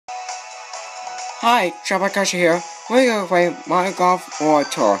Hi, Shabakashi here. We're gonna play Minecraft or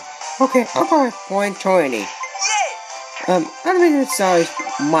Tour. Okay, I'm going to play Tourney. Unlimited size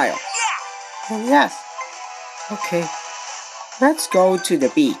mile. Oh, yes. Okay, let's go to the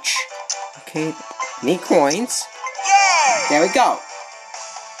beach. Okay, need coins. There we go.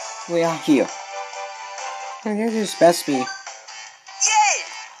 We are here. And this is best be.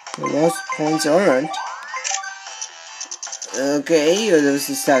 Those points earned. Okay, those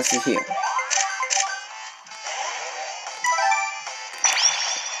stats here.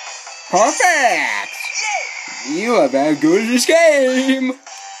 Perfect! You are very good at this game!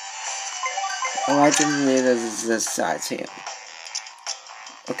 Oh, I didn't need the sides here.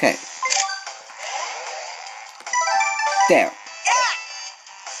 Okay. There.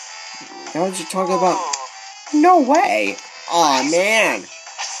 Now what you talking about? No way! Aw, man!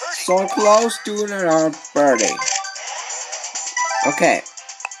 So close to another birdie. Okay.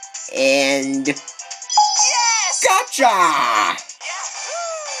 And... Gotcha!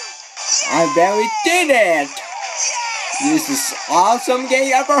 I barely did it! This is awesome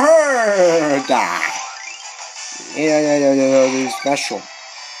game ever heard! Yeah, special.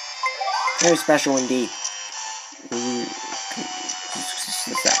 Very special indeed.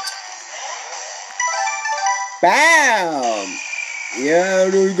 Bam! Yeah,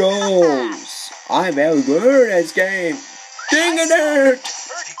 there it goes. I'm very good at this game. Ding it!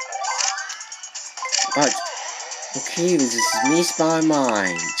 What? Okay, this is missed my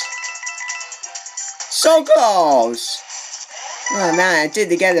mind. So close! Oh man, I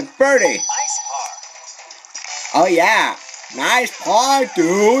did get a birdie. Nice par. Oh yeah, nice par,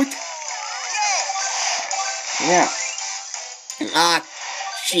 dude. Yeah. Ah,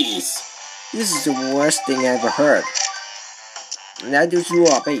 jeez. This is the worst thing I ever heard. Now do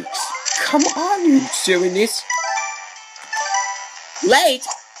raw bakes. Come on, you serious? Late?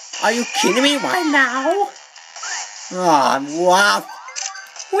 Are you kidding me right now? Ah, rough.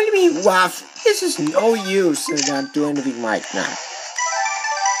 What do you mean rough? This is no use and I'm doing anything right now.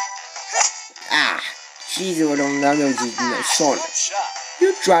 Ah, jeez, I don't know this sort.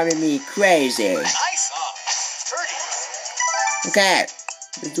 You're driving me crazy. Nice Okay,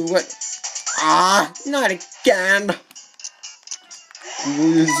 let's do it. Ah, not again.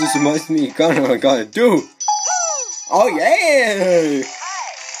 This just reminds me of what I gotta do. Oh yeah!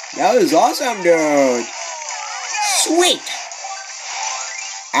 That was awesome, dude. Sweet.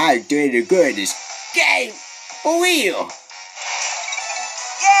 I did good this game for real.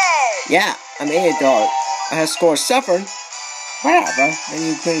 Yeah, I made it though. I have scored 7. Whatever, and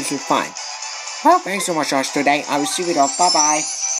you finish it fine. Well, thanks so much for today. I will see you all. Bye bye.